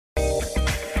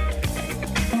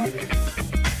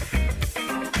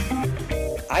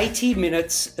80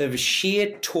 minutes of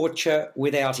sheer torture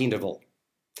without interval.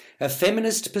 A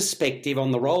feminist perspective on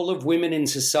the role of women in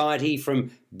society from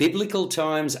biblical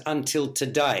times until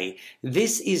today.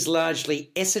 This is largely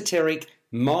esoteric,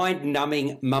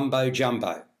 mind-numbing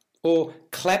mumbo-jumbo, or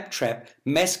claptrap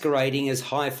masquerading as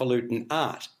highfalutin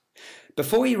art.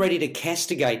 Before you're ready to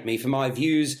castigate me for my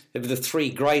views of the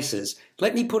three graces,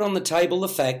 let me put on the table the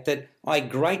fact that I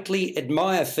greatly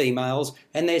admire females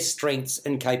and their strengths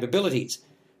and capabilities.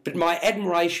 But my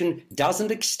admiration doesn't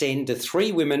extend to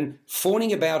three women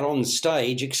fawning about on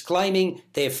stage, exclaiming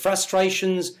their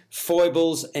frustrations,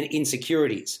 foibles and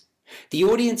insecurities. The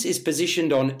audience is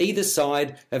positioned on either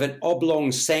side of an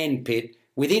oblong sandpit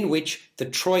within which the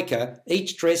troika,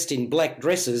 each dressed in black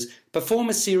dresses, perform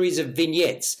a series of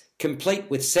vignettes, complete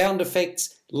with sound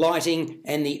effects, lighting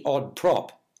and the odd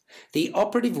prop. The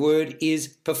operative word is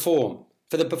perform,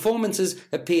 for the performances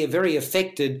appear very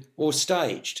affected or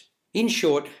staged. In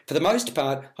short, for the most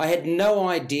part, I had no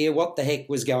idea what the heck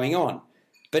was going on,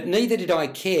 but neither did I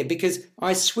care because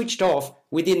I switched off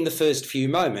within the first few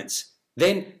moments.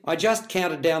 Then I just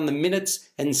counted down the minutes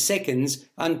and seconds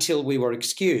until we were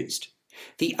excused.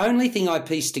 The only thing I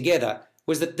pieced together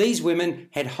was that these women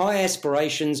had high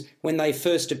aspirations when they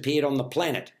first appeared on the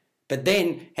planet, but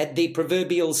then had the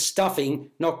proverbial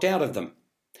stuffing knocked out of them.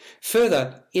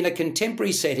 Further, in a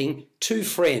contemporary setting, two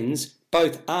friends,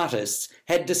 both artists,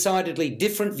 had decidedly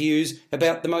different views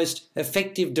about the most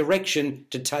effective direction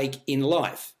to take in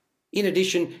life. In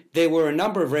addition, there were a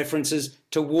number of references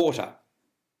to water.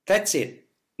 That's it.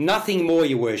 Nothing more,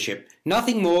 Your Worship.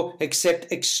 Nothing more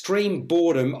except extreme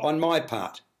boredom on my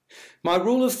part. My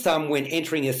rule of thumb when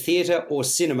entering a theatre or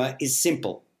cinema is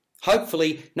simple.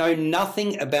 Hopefully, know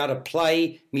nothing about a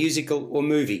play, musical or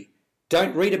movie.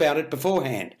 Don't read about it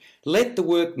beforehand. Let the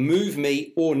work move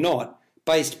me or not,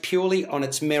 based purely on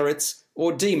its merits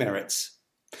or demerits.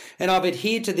 And I've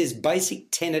adhered to this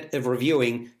basic tenet of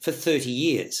reviewing for 30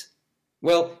 years.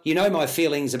 Well, you know my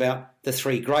feelings about the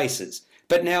three graces,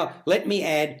 but now let me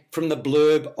add from the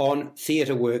blurb on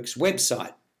TheatreWorks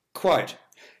website. Quote,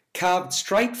 carved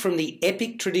straight from the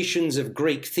epic traditions of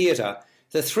Greek theatre,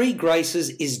 the three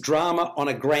graces is drama on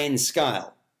a grand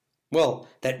scale. Well,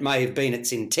 that may have been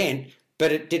its intent,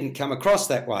 but it didn't come across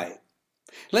that way.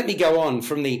 Let me go on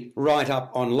from the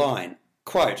write-up online.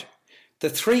 Quote, the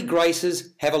three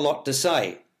graces have a lot to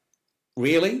say.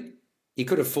 Really? You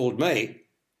could have fooled me.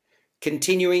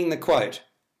 Continuing the quote,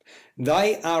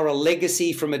 they are a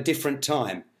legacy from a different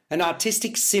time, an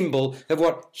artistic symbol of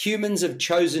what humans have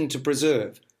chosen to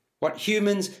preserve, what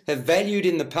humans have valued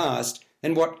in the past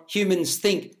and what humans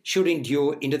think should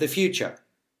endure into the future.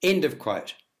 End of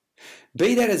quote.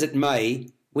 Be that as it may,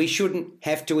 we shouldn't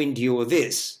have to endure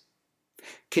this.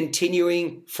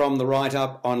 Continuing from the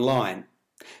write-up online.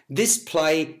 This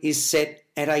play is set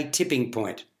at a tipping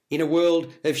point in a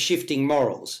world of shifting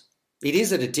morals. It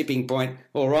is at a tipping point,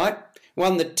 all right,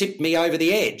 one that tipped me over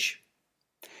the edge.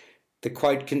 The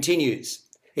quote continues.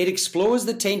 It explores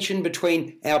the tension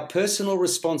between our personal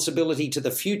responsibility to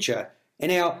the future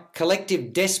and our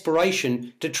collective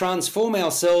desperation to transform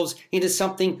ourselves into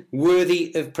something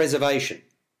worthy of preservation.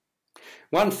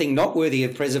 One thing not worthy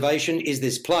of preservation is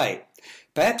this play.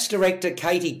 Perhaps director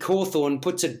Katie Cawthorne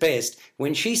puts it best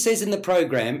when she says in the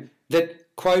program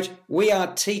that, quote, we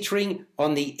are teetering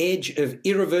on the edge of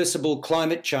irreversible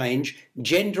climate change,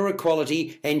 gender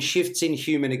equality and shifts in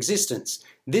human existence.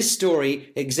 This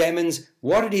story examines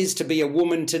what it is to be a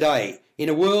woman today in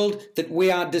a world that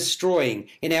we are destroying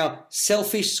in our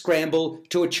selfish scramble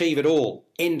to achieve it all.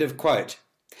 End of quote.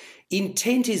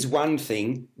 Intent is one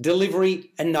thing,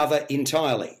 delivery another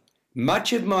entirely.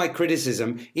 Much of my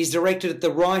criticism is directed at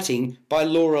the writing by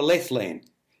Laura Lethland.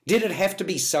 Did it have to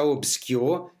be so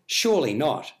obscure? Surely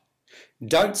not.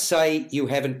 Don't say you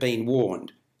haven't been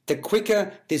warned. The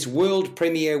quicker this world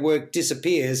premiere work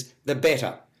disappears, the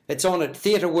better. It's on at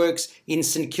TheatreWorks in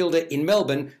St Kilda in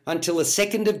Melbourne until the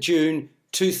 2nd of June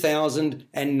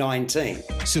 2019.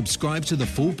 Subscribe to the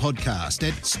full podcast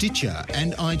at Stitcher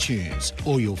and iTunes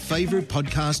or your favourite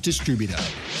podcast distributor.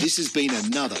 This has been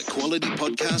another quality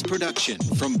podcast production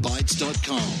from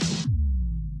Bytes.com.